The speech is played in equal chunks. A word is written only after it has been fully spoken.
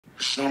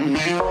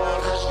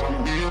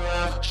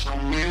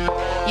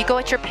You go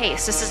at your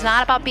pace. This is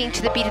not about being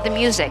to the beat of the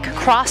music.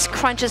 Cross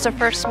crunch is the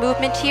first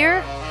movement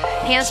here.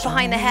 Hands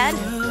behind the head.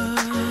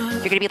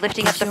 You're going to be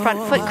lifting up the front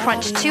foot,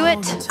 crunch to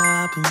it,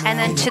 and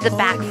then to the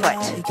back foot.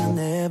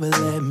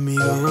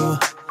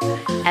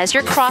 As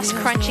you're cross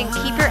crunching,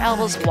 keep your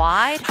elbows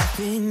wide,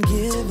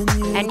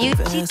 and you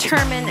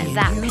determine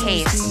that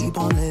pace.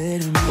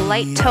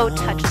 Light toe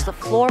touches the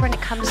floor when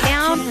it comes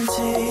down.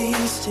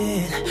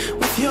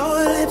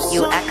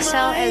 You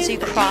exhale as you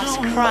cross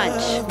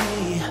crunch.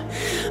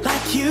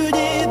 Like you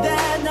did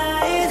that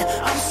night,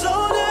 I'm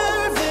so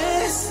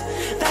nervous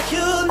that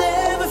you'll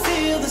never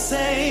feel the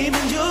same,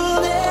 and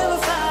you'll never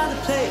find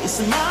a place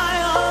in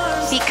my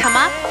arms. Feet come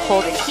up,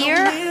 hold it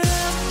here.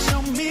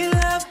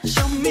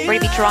 We're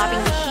going to be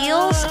dropping the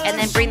heels, and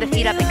then bring the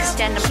feet up,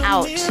 extend them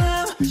out.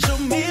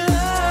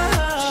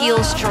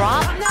 Heels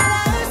drop,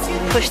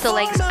 push the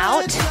legs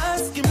out,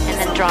 and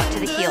then drop to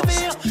the heels.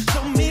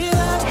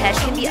 Head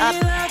can be up,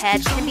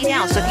 head can be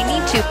down. So if you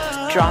need to,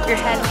 drop your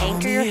head,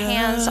 anchor your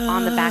hands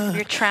on the back of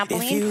your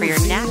trampoline for your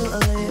neck.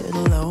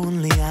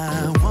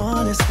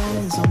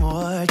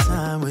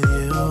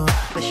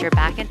 Push your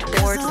back in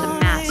towards the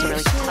mat, so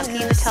really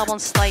tucking the tailbone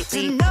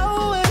slightly,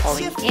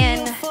 pulling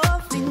in.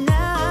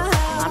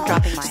 I'm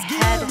dropping my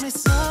head.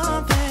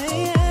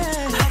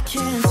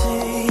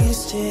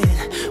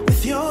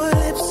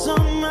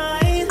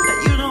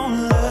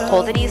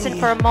 Hold the knees in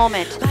for a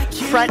moment.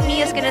 Front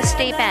knee is going to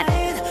stay bent.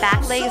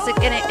 Back leg is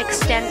going to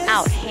extend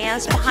out.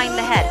 Hands behind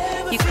the head.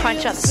 You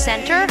crunch up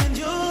center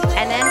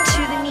and then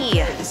to the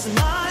knee.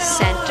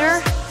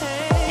 Center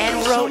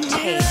and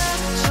rotate.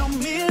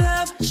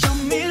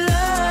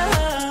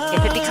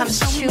 If it becomes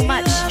too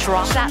much,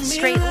 drop that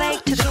straight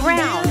leg to the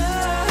ground.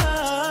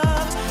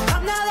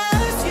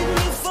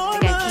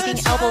 Again,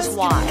 keeping elbows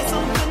wide.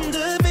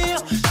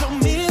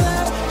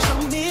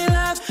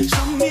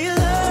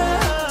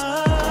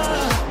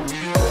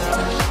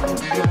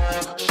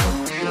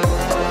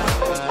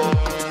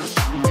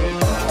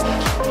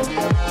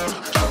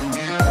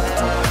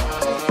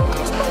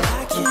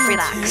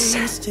 Relax.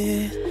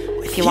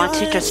 If you want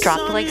to, just drop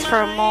the legs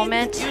for a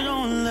moment.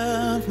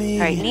 All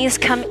right, knees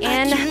come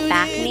in,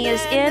 back knee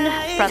is in,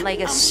 front leg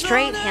is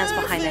straight, hands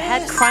behind the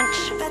head,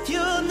 crunch,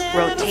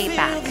 rotate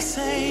back.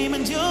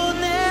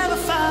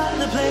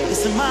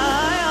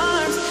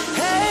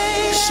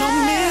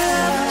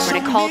 We're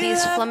going to call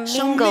these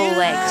flamingo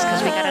legs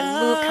because we got a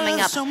move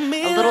coming up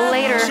a little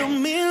later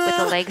with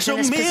the legs in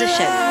this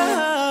position.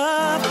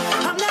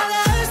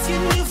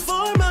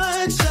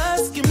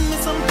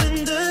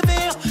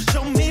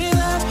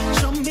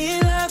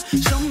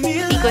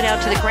 Go down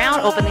to the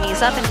ground, open the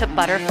knees up into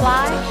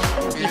butterfly.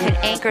 You can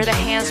anchor the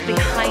hands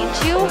behind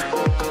you.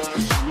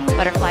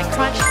 Butterfly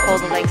crunch, hold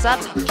the legs up,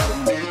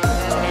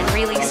 and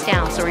release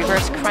down. So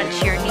reverse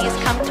crunch, your knees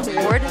come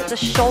toward the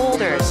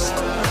shoulders.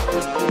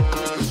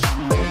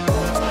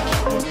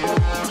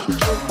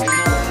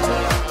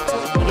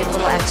 You get a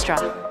little extra.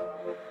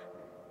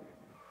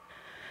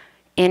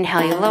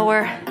 Inhale, you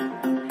lower.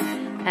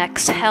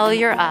 Exhale,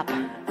 you're up.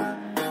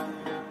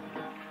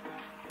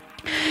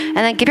 And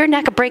then give your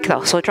neck a break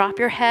though, so drop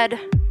your head. In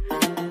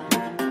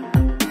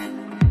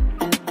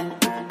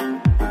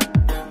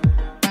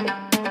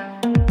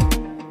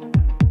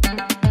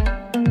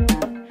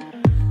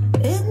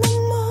the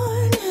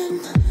morning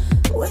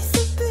with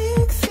a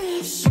big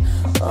fish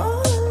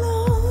all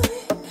alone.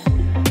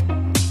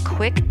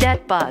 Quick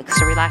dead bug,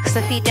 so relax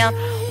the feet down.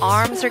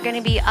 Arms are going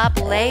to be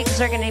up, legs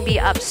are going to be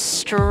up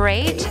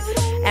straight.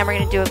 And we're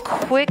going to do a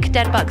quick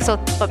dead bug. So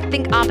but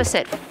think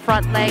opposite,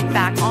 front leg,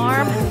 back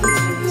arm.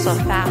 So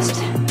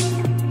fast.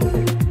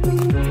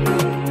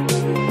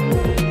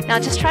 Now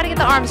just try to get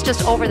the arms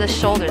just over the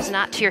shoulders,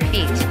 not to your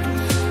feet.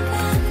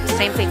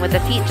 Same thing with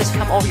the feet, just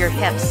come over your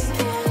hips.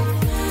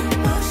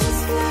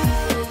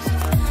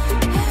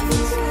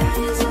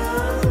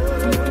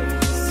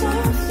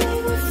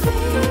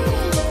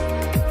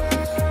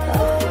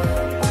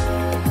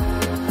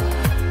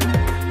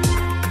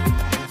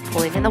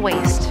 Pulling in the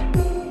waist.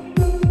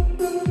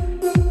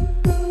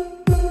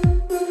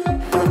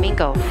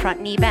 Flamingo,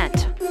 front knee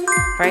bent.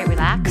 All right,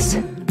 relax.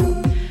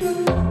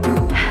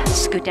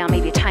 Scoot down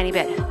maybe a tiny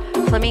bit.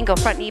 Flamingo,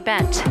 front knee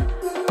bent.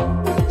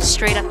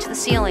 Straight up to the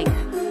ceiling.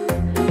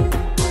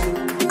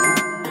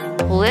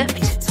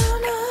 Lift,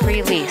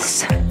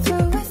 release.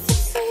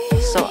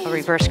 So a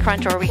reverse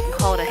crunch, or we can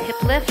call it a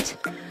hip lift.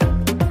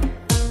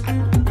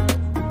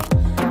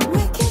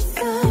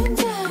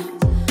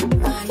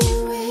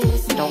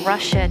 Don't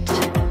rush it.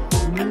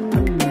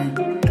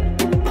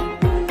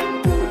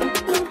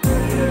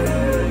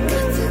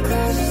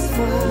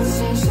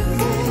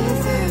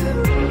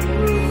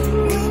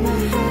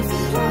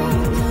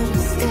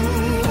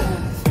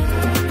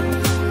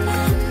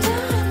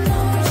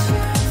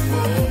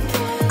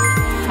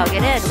 Hug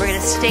it in. We're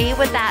going to stay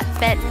with that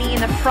bent knee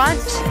in the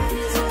front.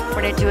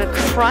 We're going to do a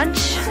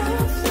crunch.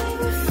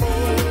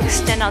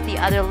 Extend out the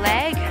other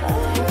leg.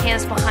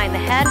 Hands behind the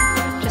head.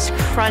 Just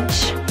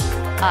crunch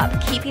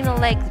up. Keeping the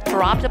leg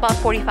dropped about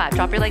 45.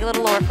 Drop your leg a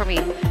little lower for me,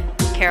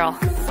 Carol.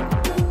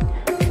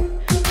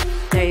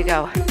 There you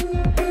go.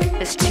 If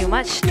it's too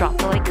much, drop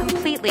the leg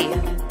completely. You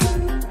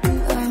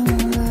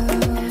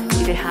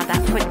could have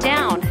that foot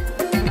down.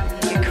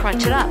 You can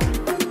crunch it up.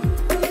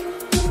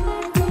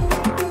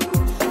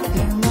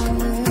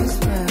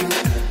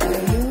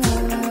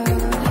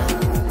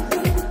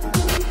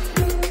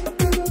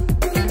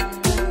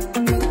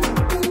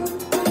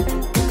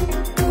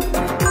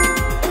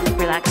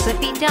 Relax the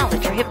feet down.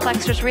 Let your hip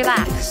flexors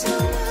relax.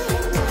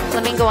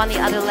 Flamingo on the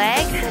other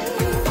leg.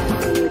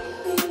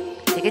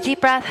 Take a deep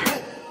breath.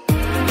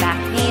 Back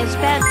knee is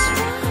bent.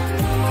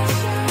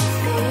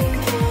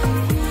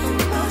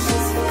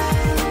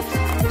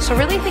 So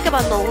really think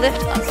about the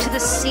lift up to the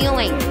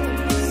ceiling.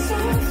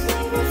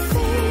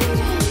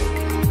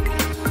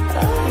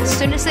 As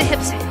soon as the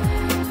hips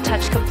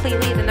touch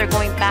completely, then they're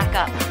going back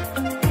up.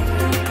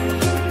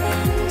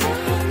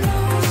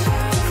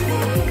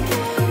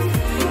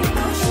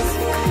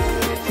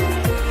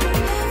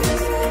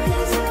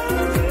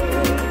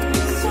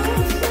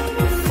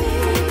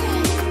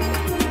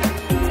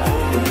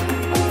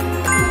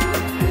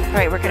 All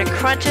right, we're gonna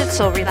crunch it,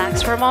 so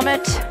relax for a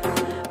moment.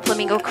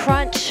 Flamingo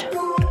crunch.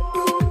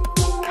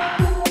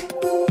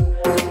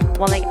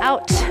 One leg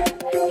out,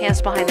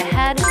 hands behind the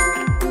head,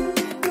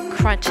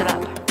 crunch it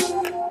up.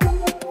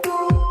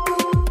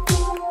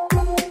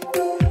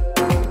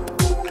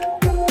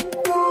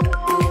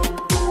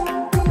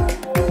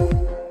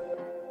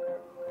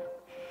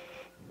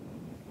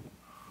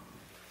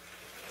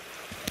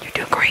 You're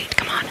doing great,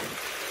 come on.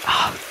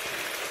 Oh.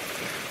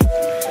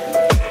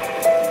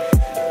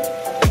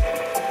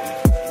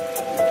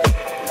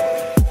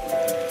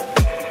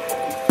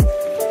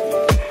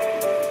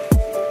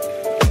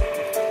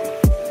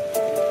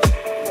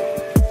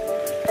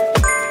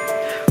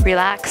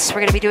 Relax. We're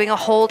going to be doing a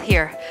hold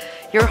here.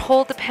 Your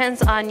hold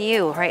depends on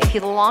you, right? The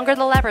longer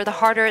the lever, the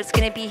harder it's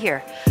going to be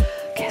here.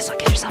 Okay, so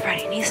get yourself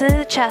ready. Knees into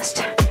the chest.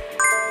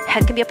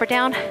 Head can be up or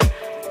down.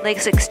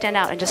 Legs extend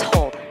out and just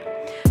hold.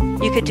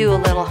 You could do a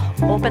little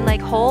open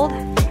leg hold.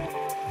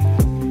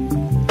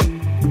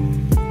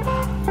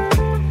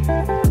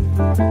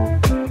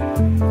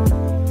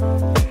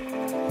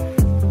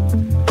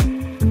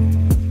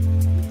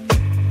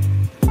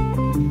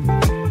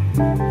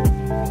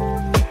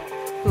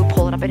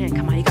 Pull it up and in.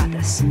 Come on, you got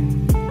this.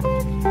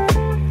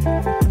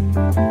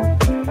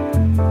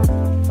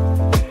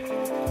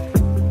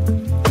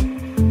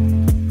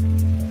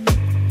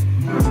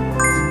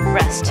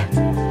 Rest.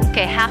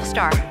 Okay, half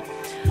star.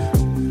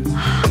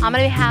 I'm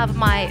gonna have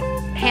my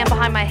hand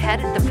behind my head,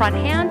 the front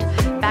hand.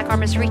 Back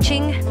arm is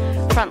reaching.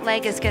 Front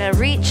leg is gonna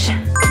reach.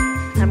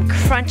 I'm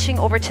crunching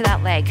over to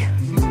that leg.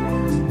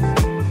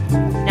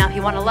 Now, if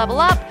you want to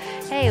level up,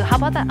 hey, how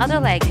about that other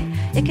leg?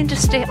 It can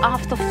just stay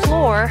off the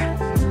floor.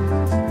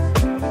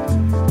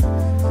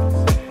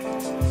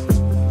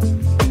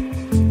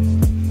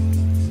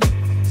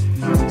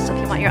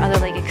 Your other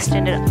leg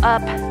extended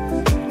up.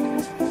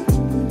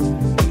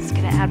 It's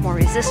going to add more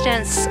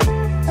resistance.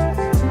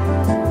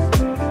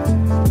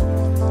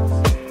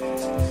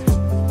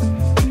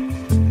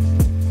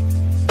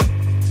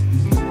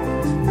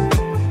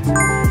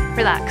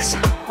 Relax.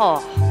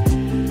 Oh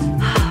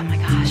my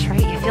gosh, right?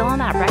 You feeling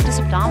that rectus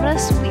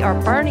abdominis? We are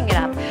burning it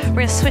up. We're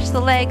going to switch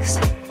the legs,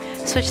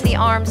 switch the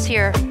arms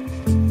here.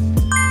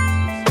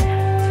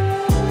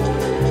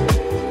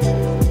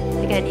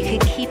 Again, you can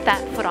keep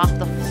that foot off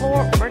the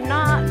floor or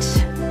not.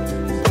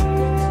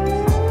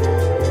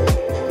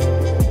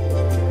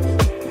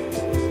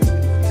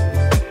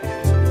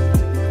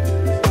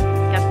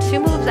 You have 2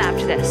 moves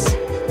after this.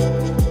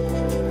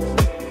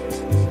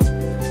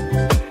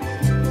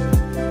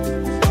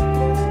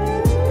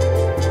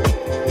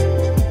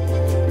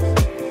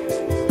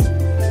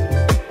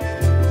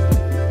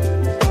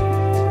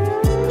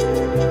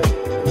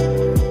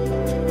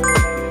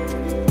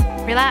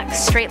 Relax,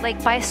 straight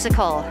leg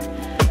bicycle.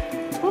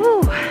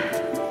 Woo.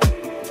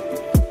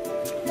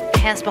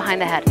 Hands behind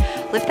the head.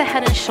 Lift the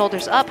head and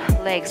shoulders up.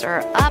 Legs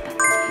are up.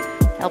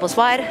 Elbows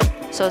wide.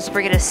 So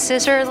we're going to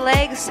scissor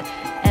legs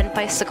and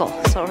bicycle.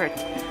 So we're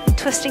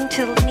twisting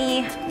to the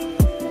knee.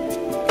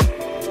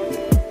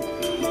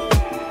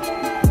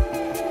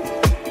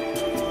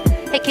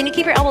 Hey, can you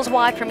keep your elbows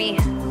wide for me?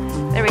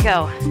 There we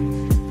go.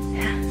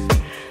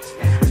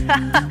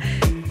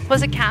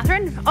 Was it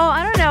Catherine? Oh,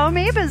 I don't know.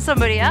 Maybe it's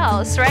somebody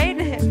else, right?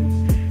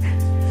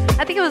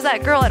 I think it was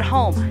that girl at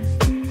home.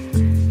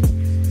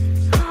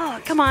 Oh,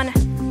 come on.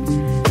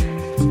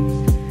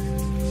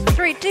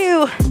 3,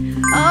 2.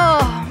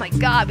 Oh my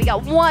God, we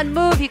got 1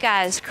 move, you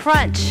guys.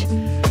 Crunch.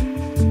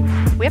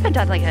 We haven't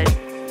done like a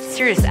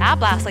serious ab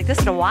blast like this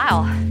in a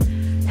while.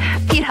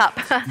 Feet up.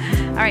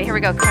 All right, here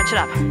we go. Crunch it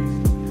up.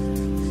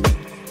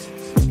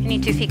 You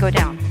need 2 feet go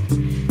down.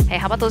 Hey,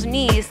 how about those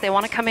knees? They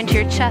want to come into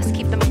your chest.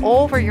 Keep them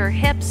over your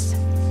hips.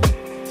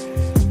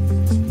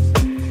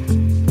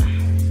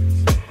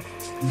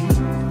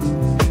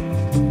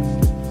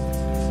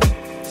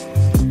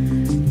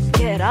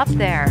 Get up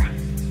there.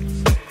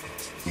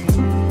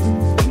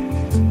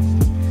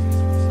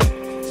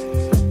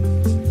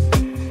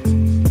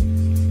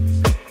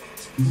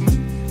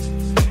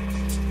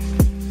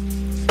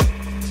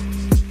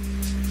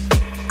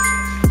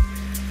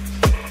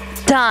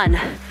 Done.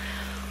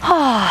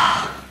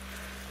 Oh,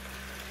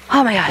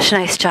 oh my gosh,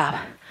 nice job.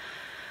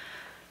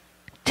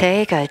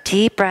 Take a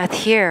deep breath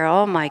here.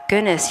 Oh my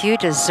goodness, you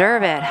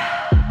deserve it.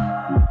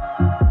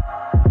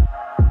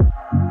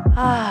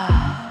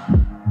 Ah.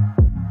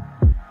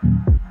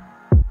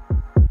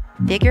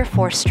 Figure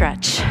 4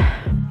 stretch.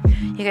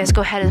 You guys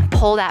go ahead and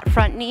pull that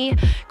front knee,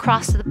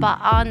 cross to the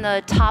on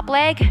the top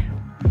leg.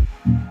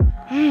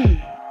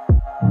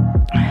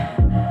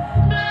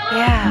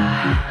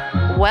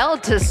 Yeah,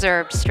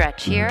 well-deserved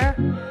stretch here.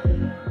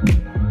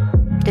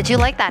 Did you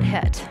like that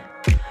hit?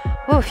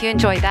 Ooh, if you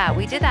enjoyed that.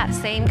 We did that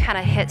same kind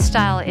of hit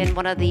style in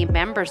one of the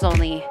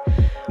members-only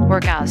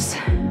workouts.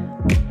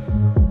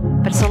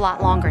 But it's a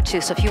lot longer too.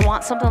 So if you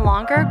want something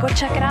longer, go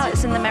check it out.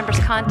 It's in the members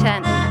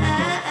content.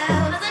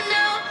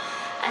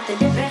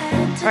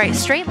 All right,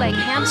 straight leg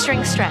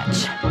hamstring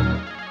stretch.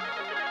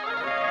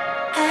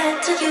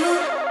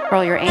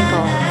 Roll your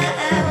ankle.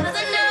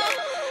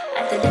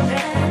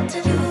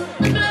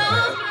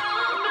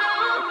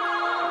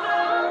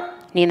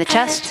 Knee in the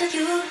chest.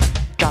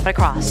 Drop it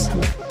across.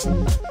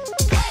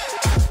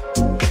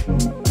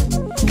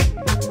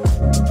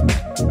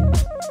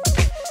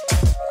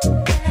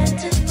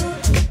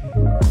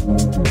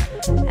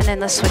 And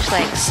then let's switch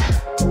legs.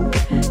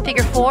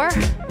 Figure 4.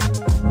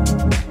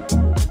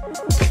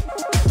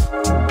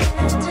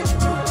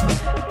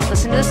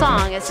 Listen to the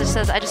song. It just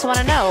says, I just want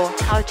to know,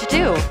 how'd you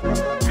do?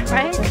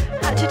 Right?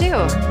 How'd you do?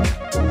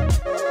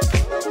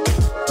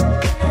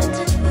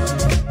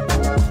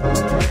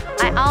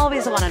 I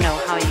always want to know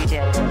how you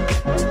did.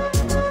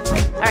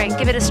 All right,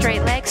 give it a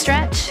straight leg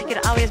stretch. You can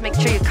always make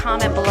sure you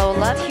comment below.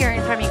 Love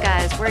hearing from you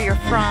guys, where you're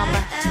from.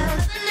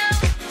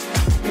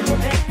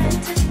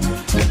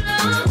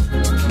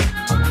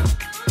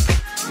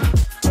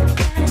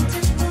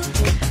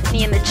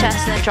 Knee in the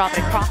chest and then drop it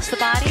across the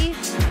body.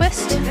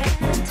 Twist.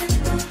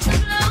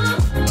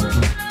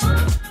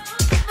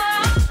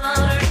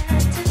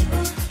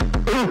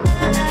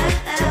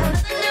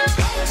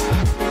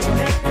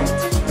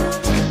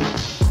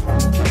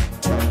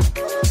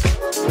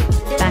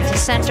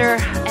 Center,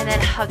 and then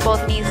hug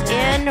both knees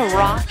in,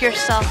 rock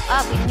yourself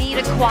up. We need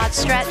a quad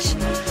stretch.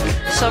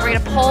 So we're gonna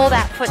pull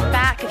that foot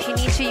back. If you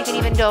need to, you can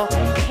even go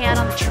hand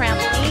on the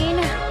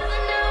trampoline.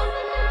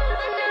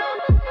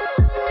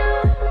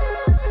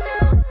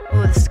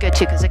 Ooh, this is good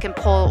too, because it can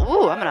pull.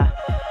 Ooh, I'm gonna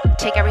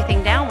take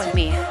everything down with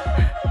me.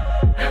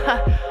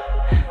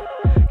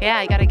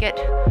 Yeah, you gotta get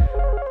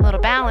a little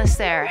balance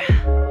there.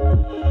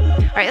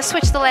 All right, let's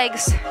switch the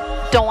legs.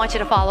 Don't want you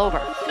to fall over.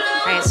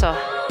 All right, so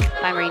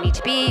find where you need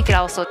to be. You could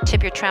also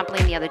tip your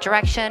trampoline the other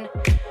direction.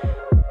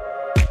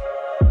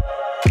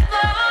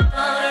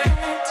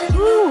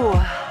 Ooh.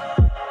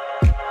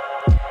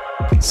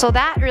 So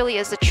that really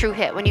is the true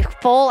hit. When you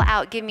full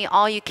out, give me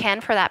all you can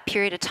for that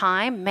period of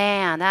time.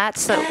 Man,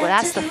 that's the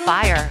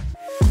fire.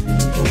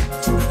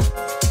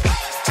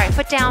 All right,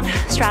 foot down,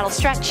 straddle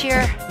stretch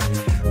here.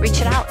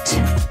 Reach it out.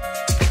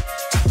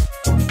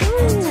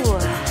 Ooh.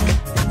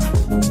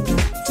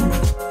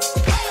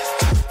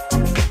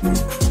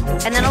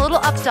 And then a little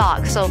up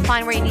dog. So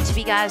find where you need to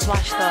be, guys.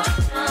 Watch the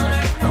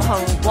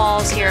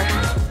walls here.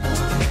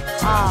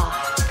 Ah.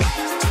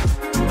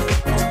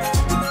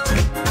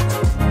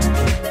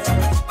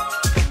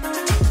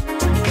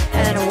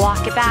 And then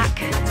walk it back.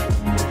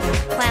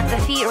 Plant the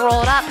feet,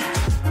 roll it up.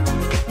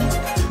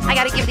 I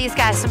gotta give these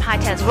guys some high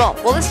tens. Well,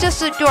 let's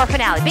just do our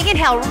finale. Big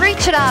inhale,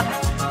 reach it up,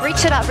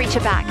 reach it up, reach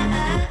it back.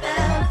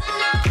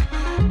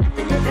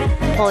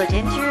 Pull it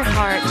into your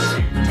heart.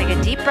 Take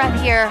a deep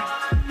breath here.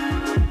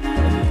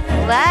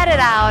 Let it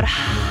out.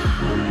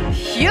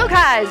 You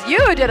guys,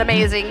 you did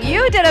amazing.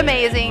 You did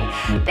amazing.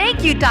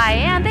 Thank you,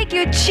 Diane. Thank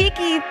you,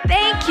 Cheeky.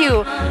 Thank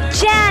you,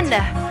 Jen.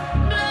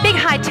 Big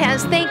high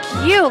tens. Thank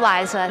you,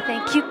 Liza.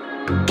 Thank you,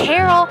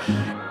 Carol.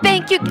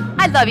 Thank you.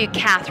 I love you,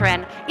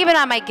 Catherine. Even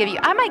I might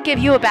give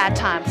you a bad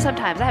time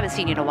sometimes. I haven't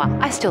seen you in a while.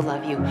 I still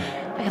love you.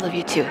 I love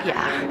you too.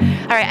 Yeah.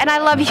 All right. And I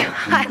love you.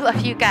 I love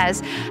you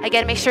guys.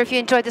 Again, make sure if you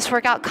enjoyed this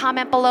workout,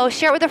 comment below,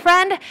 share it with a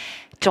friend.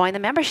 Join the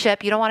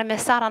membership. You don't want to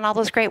miss out on all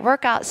those great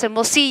workouts. And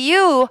we'll see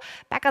you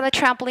back on the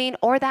trampoline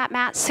or that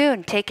mat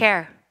soon. Take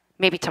care.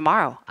 Maybe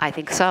tomorrow. I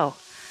think so.